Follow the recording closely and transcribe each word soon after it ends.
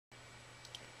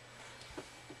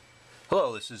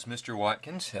Hello, this is Mr.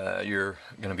 Watkins. You're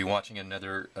going to be watching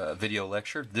another video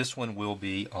lecture. This one will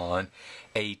be on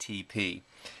ATP.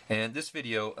 And this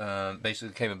video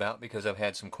basically came about because I've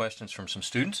had some questions from some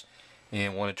students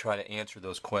and want to try to answer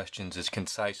those questions as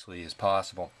concisely as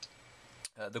possible.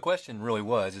 The question really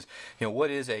was, what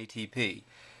is ATP?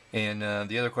 And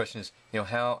the other question is,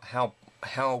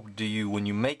 how do you, when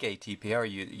you make ATP, are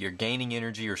you're gaining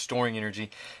energy or storing energy?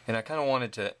 And I kind of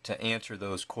wanted to answer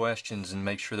those questions and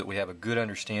make sure that we have a good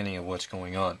understanding of what's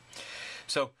going on.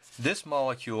 So this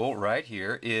molecule right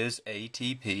here is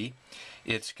ATP.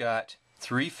 It's got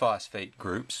 3 phosphate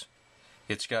groups.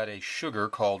 It's got a sugar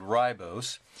called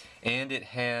ribose, and it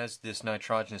has this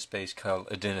nitrogenous base called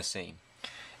adenosine.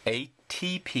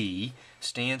 ATP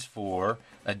stands for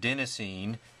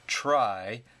adenosine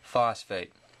triphosphate.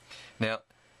 Now,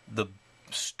 the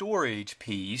storage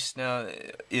piece now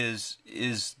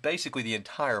is basically the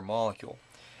entire molecule.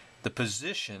 The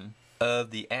position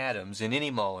of the atoms in any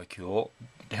molecule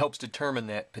helps determine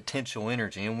that potential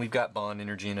energy, and we've got bond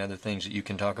energy and other things that you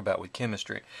can talk about with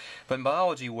chemistry. But in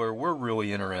biology, where we're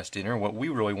really interested in, or what we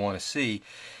really want to see,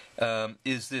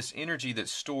 is this energy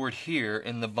that's stored here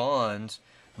in the bonds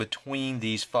between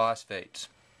these phosphates.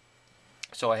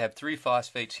 So I have 3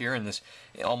 phosphates here in this,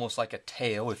 almost like a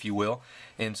tail, if you will,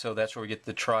 and so that's where we get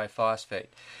the triphosphate.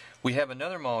 We have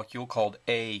another molecule called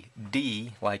AD,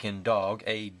 like in dog,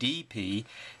 ADP,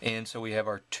 and so we have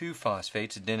our 2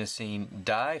 phosphates, adenosine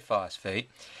diphosphate,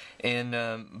 and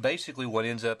basically what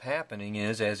ends up happening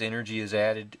is as energy is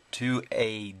added to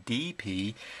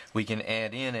ADP, we can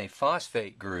add in a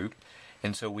phosphate group,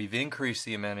 and so we've increased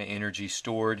the amount of energy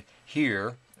stored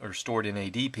here, or stored in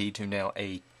ADP, to now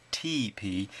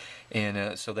ATP,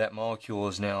 and so that molecule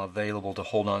is now available to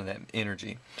hold on to that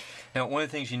energy. Now, one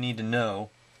of the things you need to know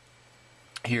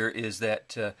here is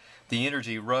that the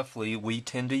energy, roughly, we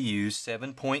tend to use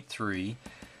 7.3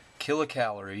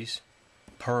 kilocalories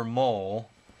per mole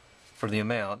for the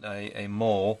amount, a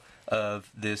mole of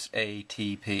this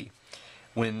ATP.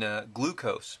 When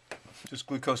glucose, just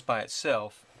glucose by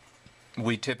itself,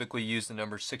 we typically use the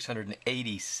number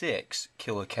 686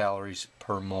 kilocalories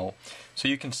per mole. So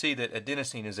you can see that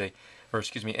ATP,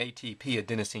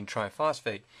 adenosine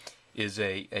triphosphate, is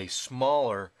a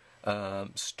smaller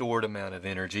stored amount of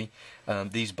energy.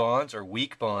 These bonds are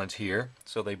weak bonds here,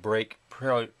 so they break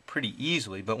pretty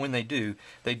easily, but when they do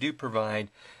provide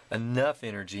enough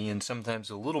energy, and sometimes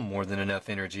a little more than enough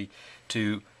energy,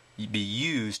 to be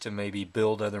used to maybe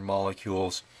build other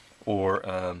molecules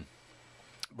or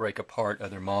break apart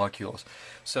other molecules.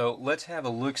 So let's have a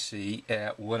look-see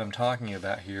at what I'm talking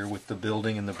about here with the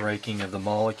building and the breaking of the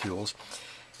molecules.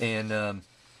 And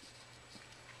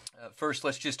first,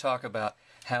 let's just talk about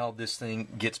how this thing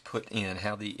gets put in,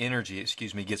 how the energy,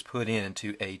 gets put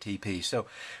into ATP. So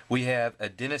we have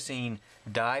adenosine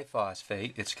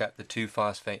diphosphate. It's got the 2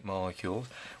 phosphate molecules.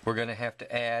 We're going to have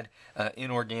to add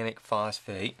inorganic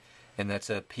phosphate, and that's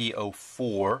a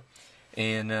PO4.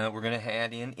 And we're going to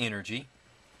add in energy.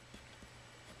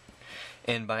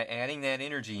 And by adding that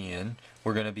energy in,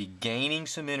 we're going to be gaining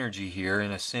some energy here in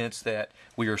a sense that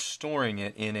we are storing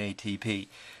it in ATP.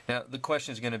 Now, the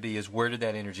question is going to be, where did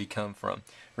that energy come from?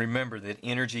 Remember that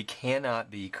energy cannot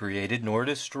be created nor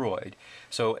destroyed.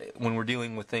 So when we're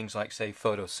dealing with things like, say,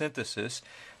 photosynthesis,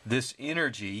 this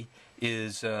energy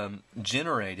is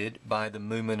generated by the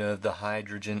movement of the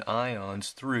hydrogen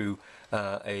ions through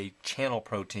a channel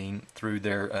protein through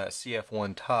their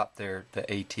CF1 top, the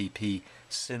ATP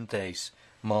synthase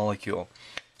molecule.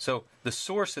 So the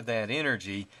source of that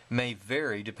energy may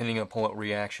vary depending upon what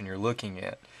reaction you're looking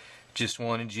at. Just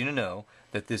wanted you to know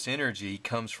that this energy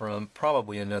comes from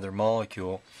probably another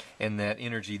molecule, and that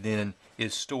energy then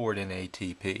is stored in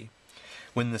ATP.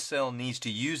 When the cell needs to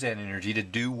use that energy to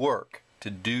do work, to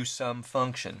do some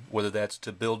function, whether that's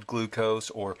to build glucose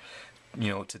or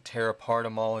to tear apart a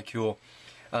molecule,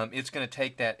 it's going to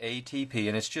take that ATP,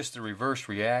 and it's just the reverse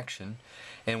reaction,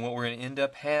 and what we're going to end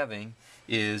up having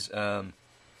is the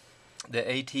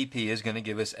ATP is going to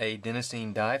give us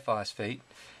adenosine diphosphate,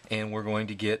 and we're going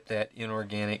to get that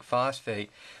inorganic phosphate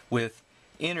with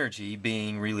energy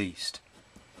being released.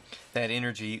 That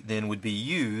energy then would be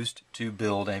used to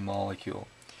build a molecule.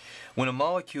 When a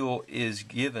molecule is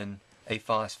given a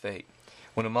phosphate,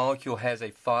 when a molecule has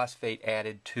a phosphate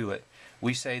added to it,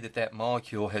 we say that that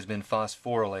molecule has been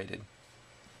phosphorylated.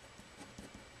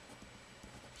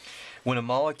 When a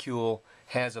molecule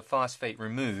has a phosphate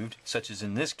removed, such as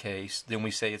in this case, then we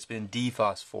say it's been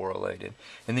dephosphorylated.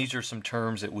 And these are some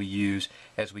terms that we use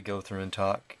as we go through and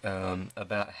talk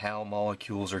about how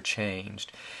molecules are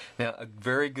changed. Now, a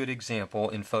very good example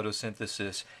in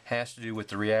photosynthesis has to do with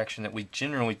the reaction that we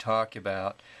generally talk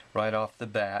about right off the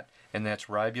bat, and that's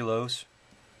ribulose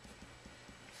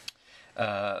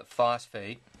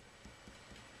phosphate,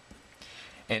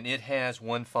 and it has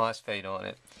one phosphate on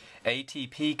it.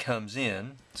 ATP comes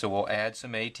in, so we'll add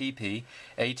some ATP.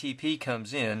 ATP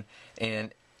comes in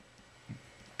and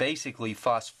basically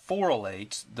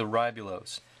phosphorylates the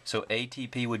ribulose. So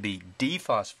ATP would be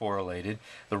dephosphorylated.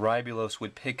 The ribulose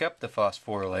would pick up the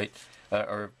phosphorylate,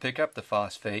 or pick up the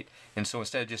phosphate, and so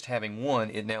instead of just having one,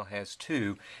 it now has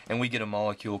two, and we get a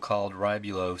molecule called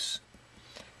ribulose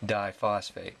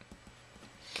diphosphate.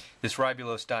 This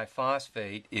ribulose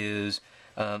diphosphate is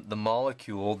the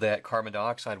molecule that carbon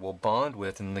dioxide will bond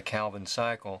with in the Calvin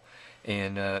cycle,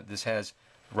 and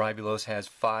ribulose has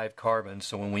 5 carbons,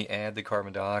 so when we add the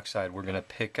carbon dioxide we're going to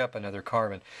pick up another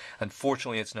carbon.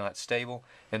 Unfortunately, it's not stable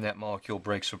and that molecule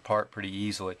breaks apart pretty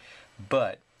easily,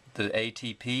 but the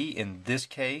ATP in this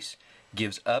case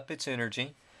gives up its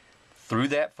energy through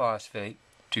that phosphate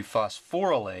to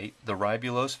phosphorylate the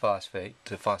ribulose phosphate,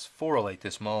 to phosphorylate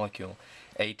this molecule.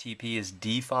 ATP is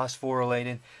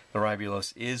dephosphorylated, the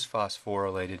ribulose is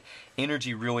phosphorylated.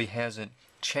 Energy really hasn't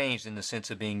changed in the sense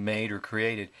of being made or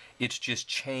created. It's just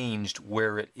changed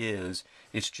where it is.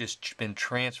 It's just been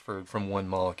transferred from one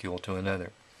molecule to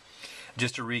another.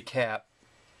 Just to recap,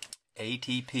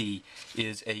 ATP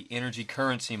is an energy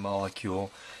currency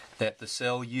molecule that the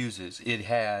cell uses. It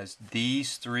has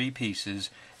these 3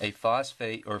 pieces, a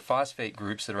phosphate or phosphate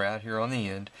groups that are out here on the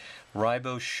end,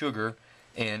 ribose sugar,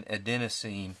 and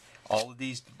adenosine. All of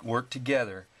these work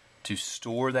together to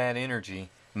store that energy,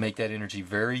 make that energy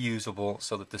very usable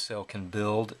so that the cell can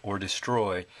build or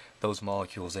destroy those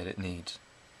molecules that it needs.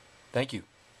 Thank you.